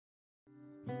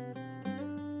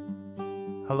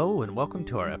Hello and welcome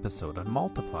to our episode on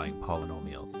multiplying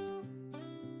polynomials.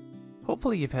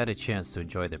 Hopefully you've had a chance to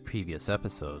enjoy the previous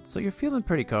episode, so you're feeling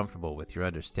pretty comfortable with your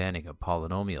understanding of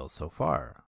polynomials so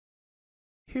far.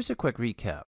 Here's a quick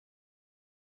recap.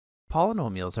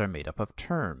 Polynomials are made up of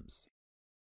terms.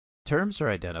 Terms are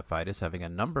identified as having a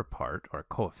number part, or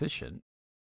coefficient,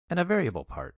 and a variable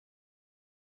part.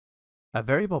 A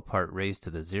variable part raised to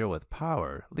the 0th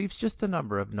power leaves just a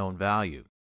number of known value.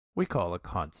 We call a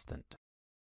constant.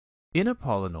 In a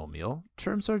polynomial,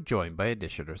 terms are joined by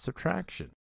addition or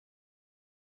subtraction.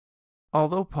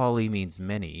 Although poly means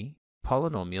many,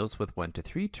 polynomials with 1 to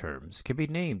 3 terms can be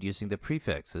named using the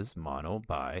prefixes mono,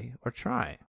 bi, or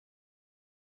tri.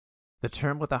 The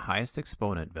term with the highest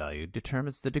exponent value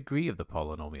determines the degree of the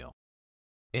polynomial.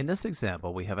 In this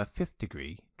example, we have a 5th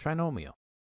degree trinomial.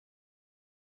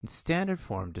 Standard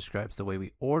form describes the way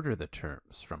we order the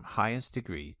terms from highest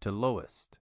degree to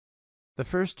lowest. The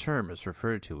first term is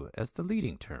referred to as the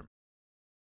leading term.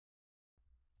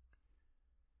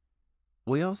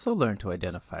 We also learn to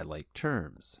identify like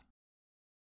terms.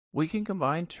 We can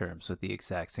combine terms with the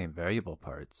exact same variable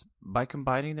parts by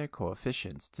combining their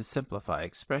coefficients to simplify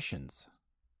expressions.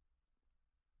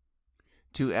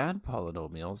 To add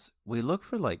polynomials, we look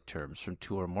for like terms from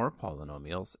 2 or more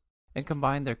polynomials and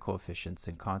combine their coefficients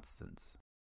and constants.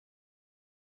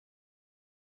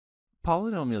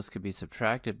 Polynomials can be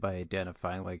subtracted by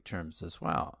identifying like terms as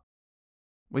well.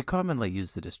 We commonly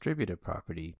use the distributive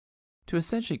property to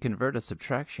essentially convert a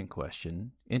subtraction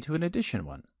question into an addition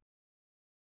one.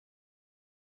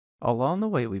 Along the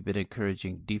way, we've been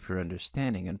encouraging deeper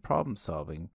understanding and problem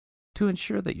solving to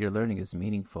ensure that your learning is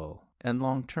meaningful and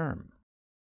long-term.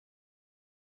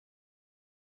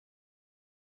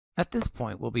 At this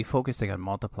point, we'll be focusing on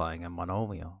multiplying a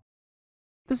monomial.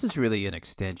 This is really an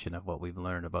extension of what we've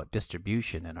learned about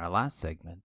distribution in our last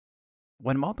segment.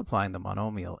 When multiplying the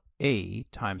monomial a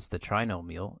times the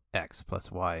trinomial x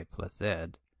plus y plus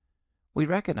z, we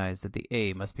recognize that the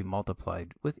a must be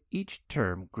multiplied with each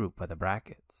term grouped by the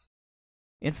brackets.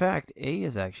 In fact, a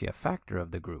is actually a factor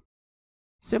of the group,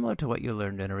 similar to what you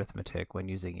learned in arithmetic when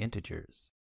using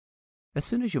integers. As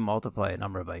soon as you multiply a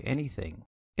number by anything,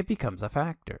 it becomes a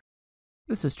factor.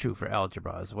 This is true for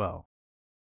algebra as well.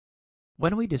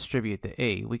 When we distribute the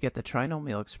a, we get the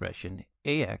trinomial expression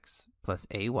ax plus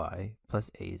ay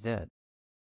plus az.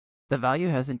 The value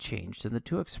hasn't changed and the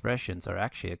two expressions are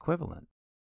actually equivalent.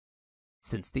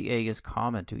 Since the a is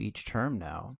common to each term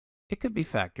now, it could be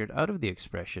factored out of the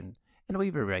expression and we'll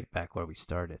be right back where we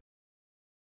started.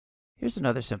 Here's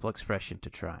another simple expression to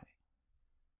try.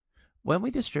 When we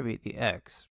distribute the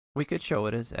x, we could show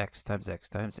it as x times x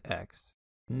times x,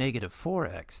 negative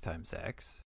 4x times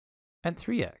x, and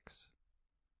 3x.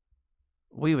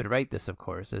 We would write this, of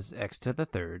course, as x to the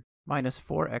third minus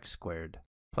 4x squared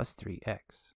plus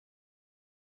 3x.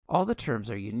 All the terms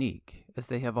are unique, as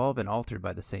they have all been altered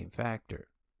by the same factor,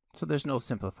 so there's no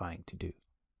simplifying to do.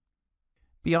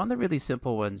 Beyond the really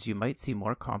simple ones, you might see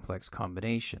more complex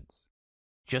combinations.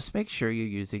 Just make sure you're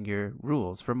using your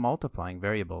rules for multiplying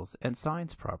variables and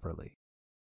signs properly.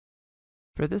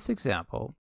 For this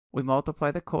example, we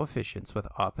multiply the coefficients with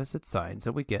opposite signs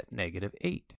and we get negative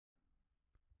 8.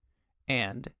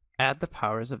 And add the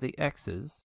powers of the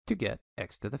x's to get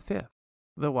x to the 5th.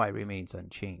 The y remains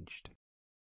unchanged.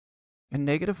 And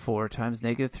negative 4 times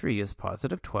negative 3 is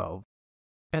positive 12,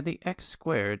 and the x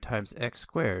squared times x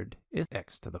squared is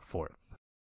x to the 4th.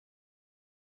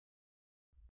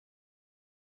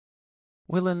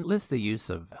 We'll enlist the use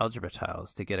of algebra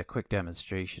tiles to get a quick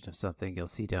demonstration of something you'll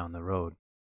see down the road.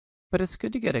 But it's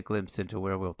good to get a glimpse into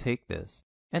where we'll take this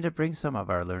and to bring some of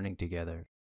our learning together.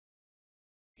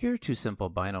 Here are two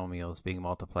simple binomials being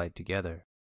multiplied together.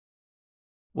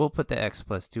 We'll put the x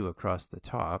plus 2 across the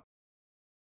top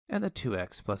and the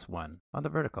 2x plus 1 on the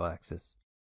vertical axis.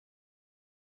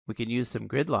 We can use some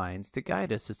grid lines to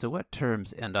guide us as to what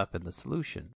terms end up in the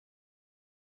solution.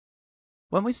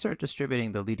 When we start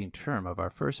distributing the leading term of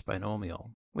our first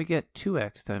binomial, we get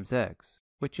 2x times x,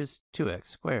 which is 2x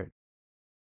squared.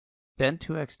 Then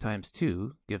 2x times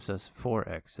 2 gives us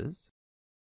 4x's.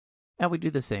 And we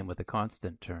do the same with the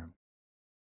constant term.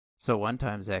 So 1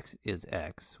 times x is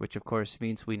x, which of course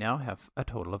means we now have a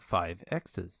total of 5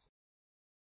 x's.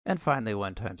 And finally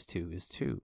 1 times 2 is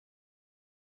 2.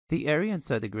 The area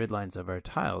inside the grid lines of our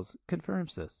tiles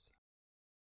confirms this.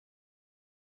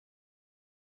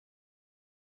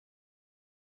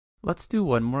 Let's do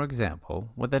one more example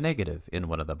with a negative in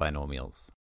one of the binomials.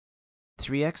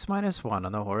 3x minus 1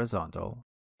 on the horizontal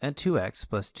and 2x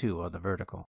plus 2 on the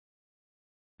vertical.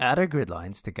 Add our grid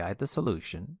lines to guide the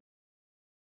solution,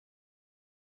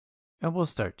 and we'll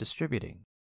start distributing.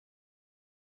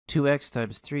 2x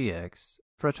times 3x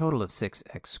for a total of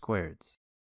 6x squared.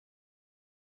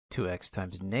 2x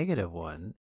times negative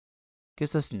 1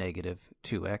 gives us negative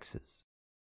 2x's.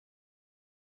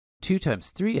 2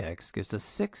 times 3x gives us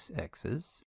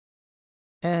 6x's,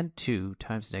 and 2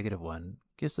 times negative 1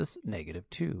 gives us negative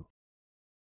 2.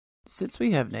 Since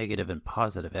we have negative and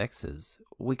positive x's,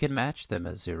 we can match them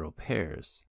as zero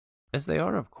pairs, as they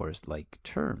are, of course, like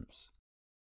terms,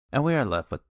 and we are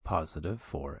left with positive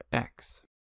 4x.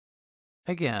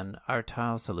 Again, our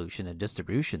tile solution and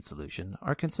distribution solution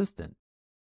are consistent.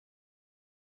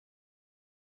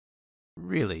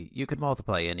 Really, you could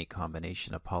multiply any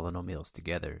combination of polynomials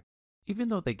together. Even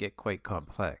though they get quite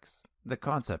complex, the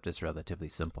concept is relatively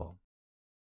simple.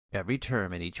 Every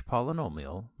term in each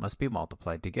polynomial must be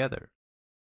multiplied together.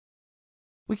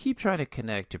 We keep trying to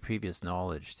connect to previous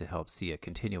knowledge to help see a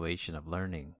continuation of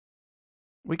learning.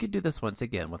 We could do this once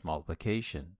again with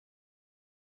multiplication.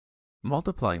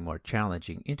 Multiplying more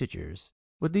challenging integers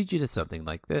would lead you to something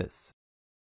like this.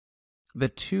 The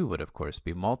 2 would of course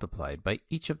be multiplied by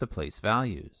each of the place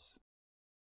values.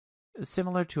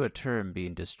 Similar to a term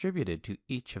being distributed to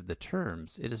each of the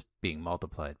terms it is being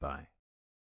multiplied by.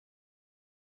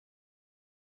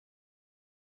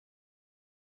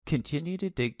 Continue to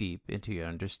dig deep into your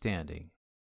understanding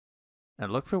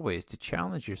and look for ways to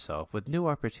challenge yourself with new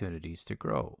opportunities to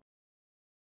grow.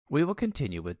 We will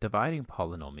continue with dividing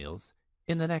polynomials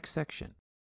in the next section.